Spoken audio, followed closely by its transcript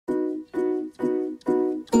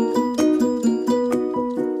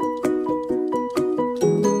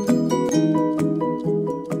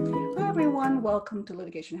welcome to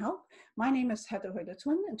Litigation Help. My name is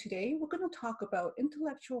Hui-Litwin, and today we're going to talk about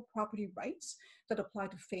intellectual property rights that apply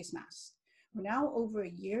to face masks. We're now over a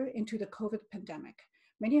year into the COVID pandemic.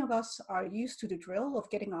 Many of us are used to the drill of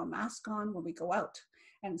getting our mask on when we go out,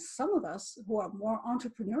 and some of us who are more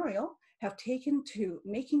entrepreneurial have taken to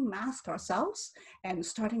making masks ourselves and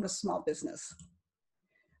starting a small business.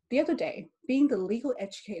 The other day, being the legal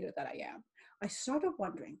educator that I am, I started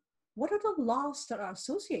wondering, what are the laws that are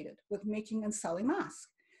associated with making and selling masks?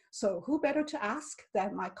 So who better to ask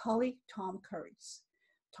than my colleague, Tom Kurys.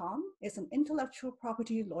 Tom is an intellectual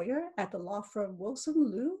property lawyer at the law firm Wilson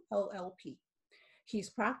Liu LLP.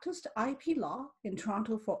 He's practiced IP law in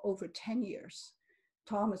Toronto for over 10 years.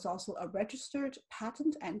 Tom is also a registered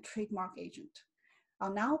patent and trademark agent.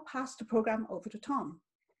 I'll now pass the program over to Tom.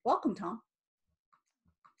 Welcome, Tom.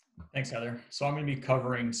 Thanks, Heather. So I'm going to be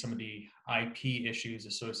covering some of the IP issues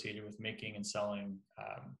associated with making and selling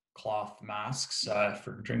cloth masks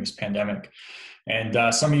during this pandemic.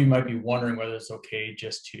 And some of you might be wondering whether it's okay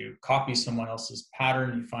just to copy someone else's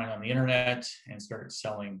pattern you find on the internet and start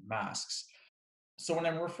selling masks. So when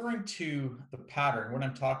I'm referring to the pattern, what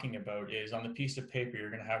I'm talking about is on the piece of paper,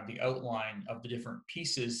 you're going to have the outline of the different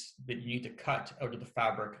pieces that you need to cut out of the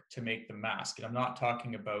fabric to make the mask. And I'm not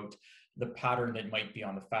talking about the pattern that might be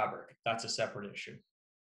on the fabric. That's a separate issue.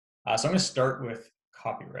 So I'm going to start with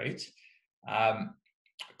copyright.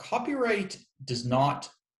 Copyright does not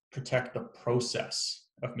protect the process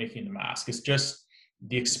of making the mask. It's just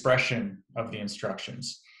the expression of the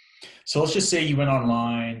instructions. So let's just say you went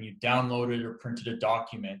online, you downloaded or printed a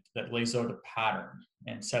document that lays out a pattern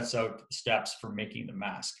and sets out the steps for making the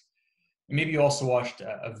mask. And maybe you also watched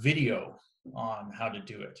a video on how to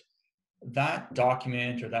do it. That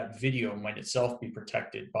document or that video might itself be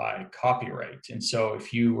protected by copyright. And so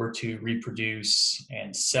if you were to reproduce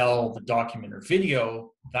and sell the document or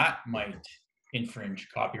video, that might infringe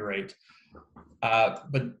copyright.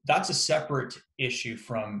 But that's a separate issue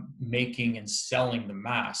from making and selling the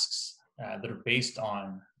masks that are based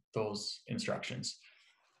on those instructions.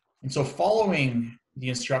 And so following the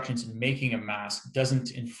instructions in making a mask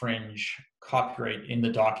doesn't infringe copyright in the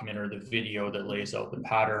document or the video that lays out the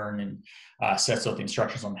pattern and sets out the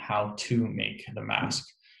instructions on how to make the mask.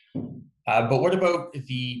 But what about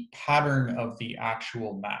the pattern of the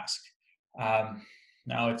actual mask?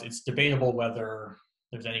 Now it's debatable whether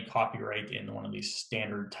there's any copyright in one of these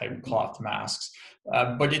standard type cloth masks,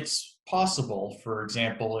 but it's possible. For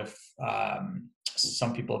example, if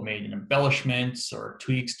some people have made embellishments or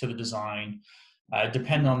tweaks to the design,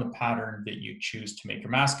 depend on the pattern that you choose to make your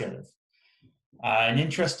mask out of. An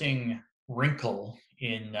interesting wrinkle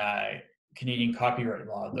in Canadian copyright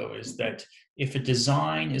law, though, is that if a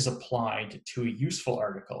design is applied to a useful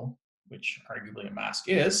article, which arguably a mask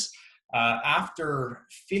is, after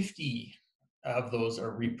 50 of those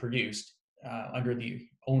are reproduced under the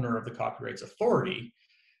owner of the copyright's authority,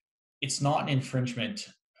 it's not an infringement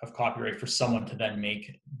of copyright for someone to then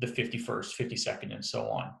make the 51st, 52nd, and so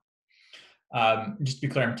on. Just to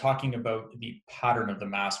be clear, I'm talking about the pattern of the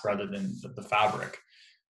mask rather than the fabric.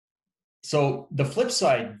 So the flip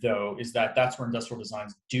side, though, is that that's where industrial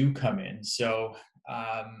designs do come in. So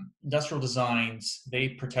industrial designs, they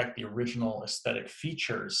protect the original aesthetic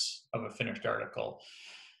features of a finished article.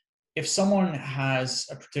 If someone has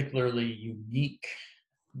a particularly unique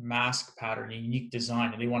mask pattern, a unique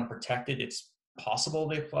design, and they want to protect it, it's possible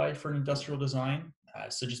they applied for an industrial design.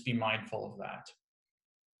 So just be mindful of that.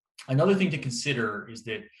 Another thing to consider is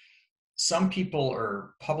that some people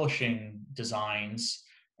are publishing designs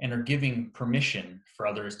and are giving permission for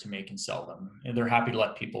others to make and sell them. And they're happy to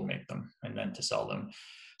let people make them and then to sell them.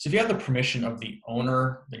 So if you have the permission of the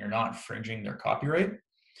owner, then you're not infringing their copyright.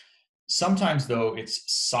 Sometimes, though, it's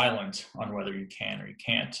silent on whether you can or you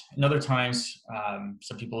can't. And other times,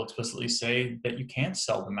 some people explicitly say that you can't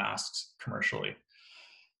sell the masks commercially.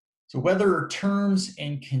 So whether terms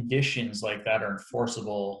and conditions like that are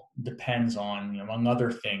enforceable depends on, among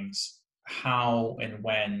other things, how and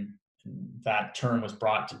when that term was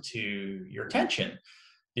brought to your attention.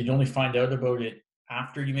 Did you only find out about it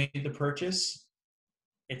after you made the purchase?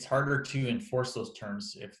 It's harder to enforce those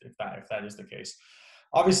terms if that is the case.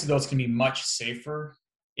 Obviously, those can be much safer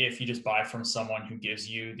if you just buy from someone who gives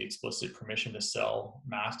you the explicit permission to sell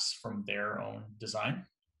masks from their own design.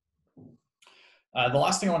 The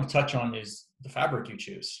last thing I want to touch on is the fabric you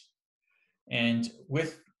choose. And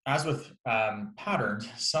as with patterns,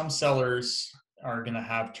 some sellers are going to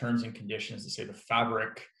have terms and conditions that say the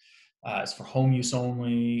fabric is for home use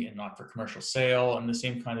only and not for commercial sale, and the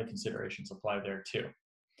same kind of considerations apply there too.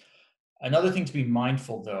 Another thing to be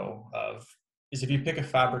mindful, though, of is if you pick a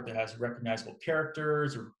fabric that has recognizable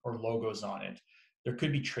characters or logos on it, there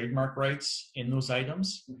could be trademark rights in those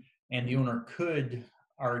items, and the owner could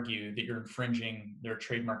argue that you're infringing their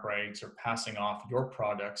trademark rights or passing off your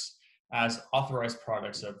products as authorized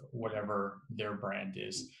products of whatever their brand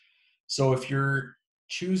is. So if you're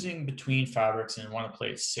choosing between fabrics and want to play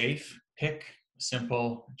it safe, pick a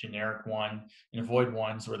simple, generic one and avoid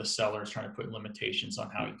ones where the seller is trying to put limitations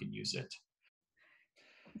on how you can use it.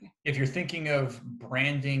 If you're thinking of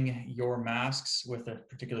branding your masks with a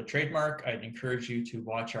particular trademark, I'd encourage you to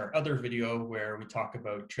watch our other video where we talk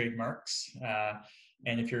about trademarks.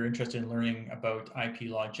 And if you're interested in learning about IP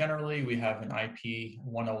law generally, we have an IP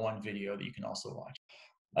 101 video that you can also watch.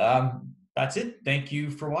 That's it. Thank you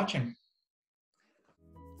for watching.